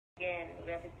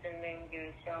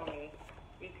Yerushalmi.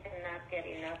 We cannot get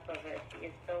enough of her. She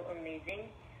is so amazing,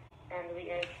 and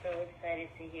we are so excited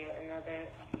to hear another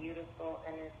beautiful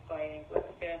and inspiring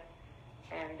lecture.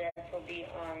 And that will be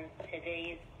on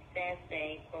today's fast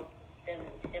day for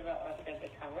Shiva Asar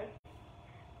Tammuz.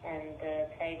 And the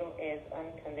title is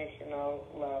Unconditional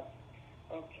Love.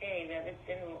 Okay,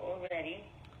 Rebbetzin, we're all ready.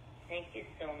 Thank you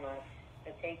so much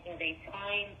for taking the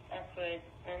time, effort,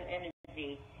 and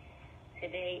energy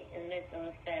today in the midst of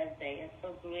a fast day, and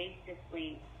so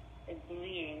graciously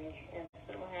agreeing and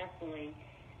so happily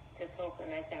to talk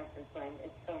on our conference line.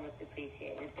 It's so much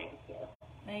appreciated. Thank you.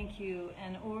 Thank you.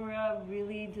 And Ura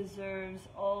really deserves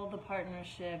all the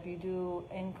partnership. You do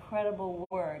incredible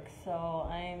work. So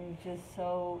I'm just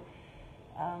so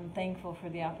thankful for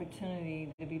the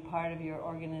opportunity to be part of your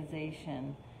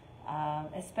organization.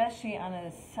 Especially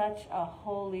on such a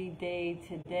holy day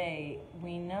today.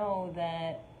 We know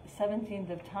that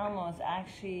 17th of Tammuz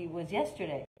actually was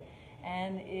yesterday,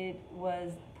 and it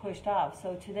was pushed off.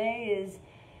 So today is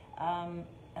an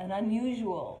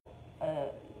unusual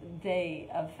day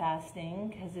of fasting,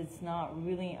 because it's not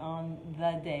really on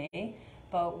the day,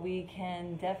 but we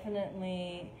can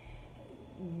definitely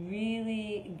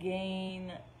really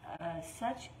gain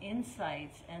such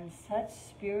insights and such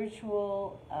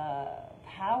spiritual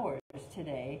powers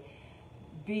today,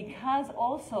 because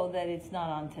also that it's not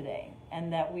on today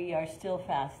and that we are still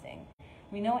fasting.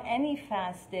 We know any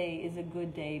fast day is a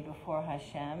good day before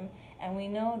Hashem, and we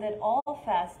know that all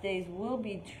fast days will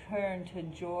be turned to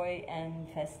joy and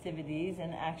festivities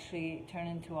and actually turn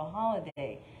into a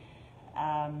holiday.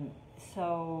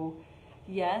 So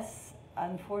yes,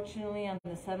 unfortunately on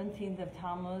the 17th of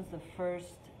Tammuz, the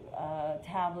first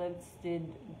tablets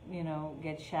did,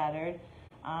 get shattered.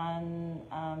 On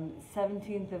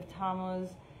 17th of Tammuz,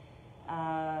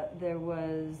 there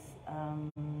was,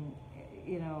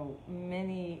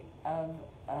 many of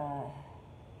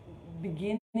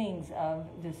beginnings of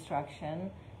destruction,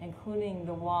 including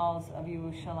the walls of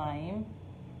Yerushalayim.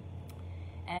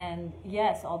 And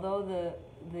yes, although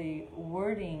the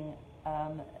wording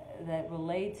that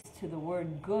relates to the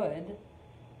word good,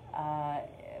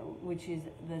 which is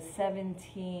the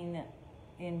 17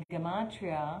 in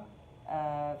Gematria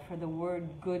for the word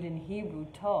good in Hebrew,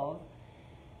 Tov.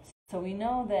 So we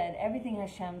know that everything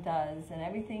Hashem does and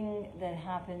everything that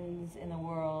happens in the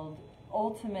world,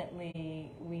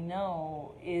 ultimately we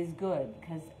know is good,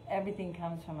 because everything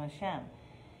comes from Hashem.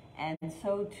 And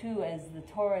so too, as the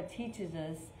Torah teaches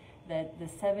us, that the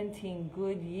 17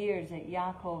 good years that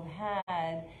Yaakov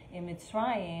had in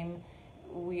Mitzrayim,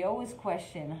 we always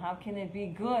question, how can it be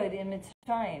good in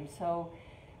Mitzrayim? So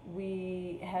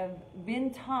we have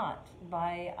been taught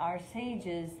by our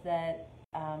sages that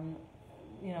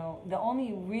the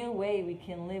only real way we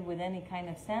can live with any kind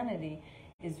of sanity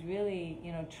is really,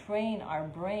 train our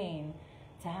brain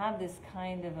to have this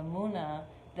kind of emunah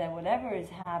that whatever is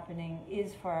happening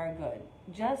is for our good.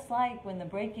 Just like when the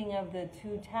breaking of the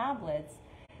 2 tablets,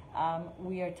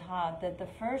 we are taught that the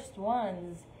first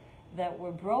ones that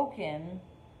were broken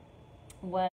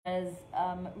was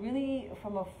really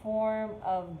from a form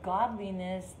of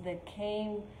godliness that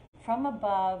came from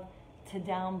above to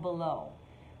down below.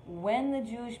 When the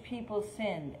Jewish people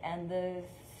sinned and the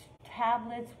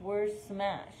tablets were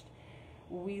smashed,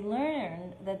 we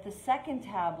learned that the second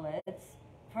tablets,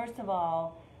 first of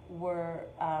all, were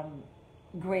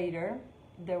greater.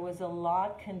 There was a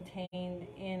lot contained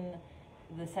in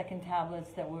the second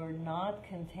tablets that were not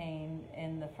contained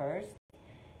in the first.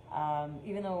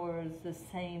 Even though it was the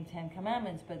same 10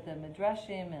 commandments, but the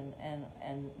Midrashim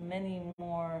and many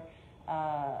more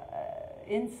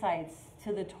insights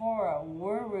to the Torah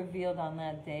were revealed on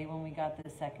that day when we got the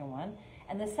second one.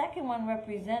 And the second one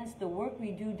represents the work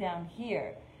we do down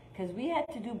here, because we had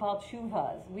to do Baal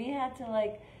Tshuvas. We had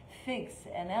to fix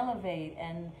and elevate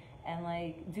and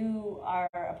do our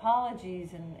apologies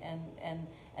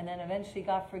and then eventually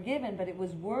got forgiven. But it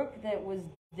was work that was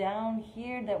down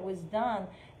here that was done,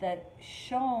 that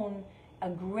shone a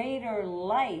greater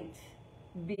light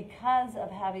because of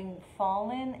having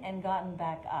fallen and gotten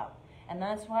back up. And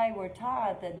that's why we're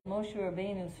taught that Moshe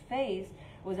Rabbeinu's face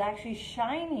was actually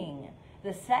shining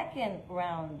the second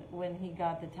round when he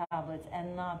got the tablets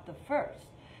and not the first.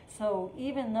 So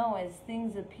even though as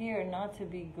things appear not to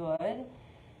be good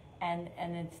and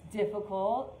it's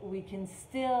difficult, we can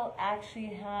still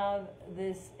actually have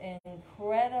this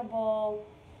incredible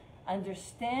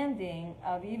understanding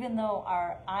of, even though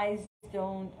our eyes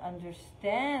don't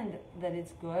understand that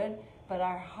it's good, but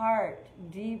our heart,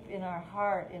 deep in our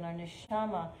heart, in our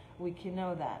neshama, we can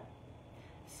know that.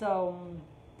 So,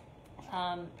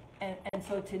 and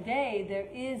so today there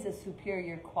is a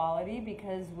superior quality,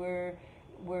 because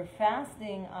we're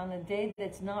fasting on a day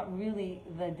that's not really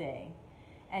the day.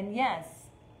 And yes,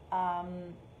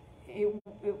 it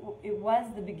was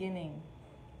the beginning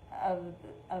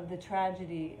of the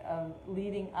tragedy of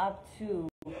leading up to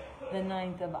the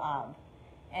 9th of Av.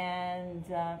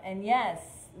 And yes,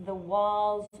 the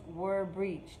walls were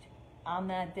breached on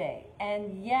that day.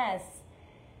 And yes,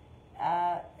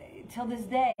 till this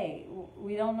day,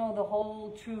 we don't know the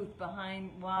whole truth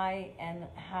behind why and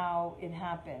how it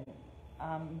happened,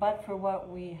 but for what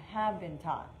we have been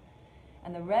taught.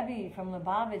 And the Rebbe from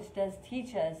Lubavitch does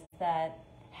teach us that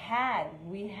had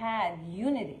we had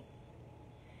unity,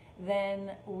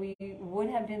 then we would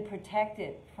have been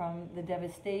protected from the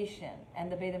devastation,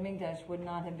 and the Beit HaMikdash would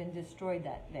not have been destroyed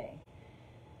that day.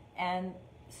 And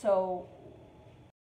so